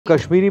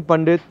Kashmiri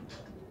Pandit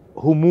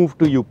who moved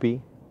to UP,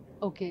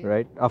 Okay.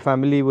 right? Our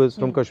family was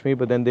from Kashmir,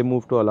 but then they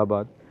moved to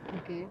Allahabad.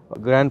 Okay.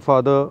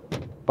 Grandfather,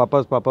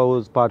 Papa's Papa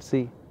was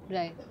Parsi.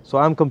 Right. So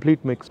I'm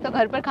complete mix. तो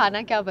घर पर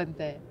खाना क्या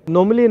बनता है?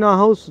 Normally in our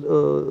house,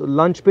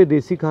 lunch pe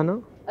desi khana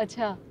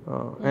अच्छा.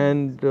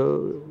 and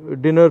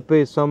dinner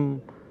pe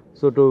some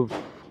sort of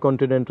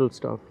continental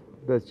stuff.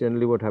 That's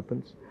generally what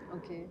happens.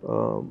 Okay.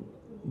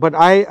 But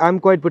I'm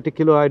quite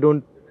particular.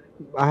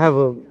 I have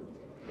a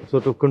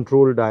sort of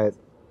controlled diet.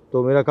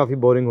 तो मेरा काफी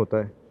boring होता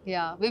है.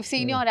 Yeah, we've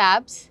seen your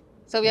abs,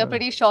 so we are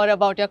pretty sure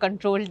about your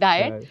controlled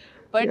diet.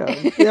 But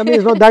Yeah, I mean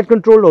it's not that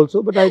controlled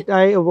also, but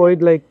I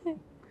avoid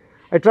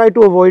I try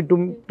to avoid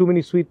too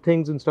many sweet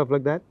things and stuff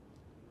like that.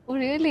 oh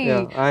really?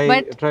 Yeah, I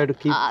But try to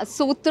keep.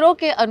 सूत्रों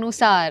के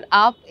अनुसार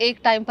आप एक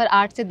time पर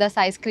 8 से 10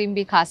 ice cream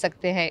भी खा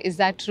सकते हैं.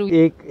 Is that true?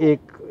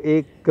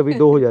 एक कभी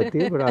 2 हो जाती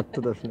है, but आज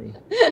तो 10 नहीं.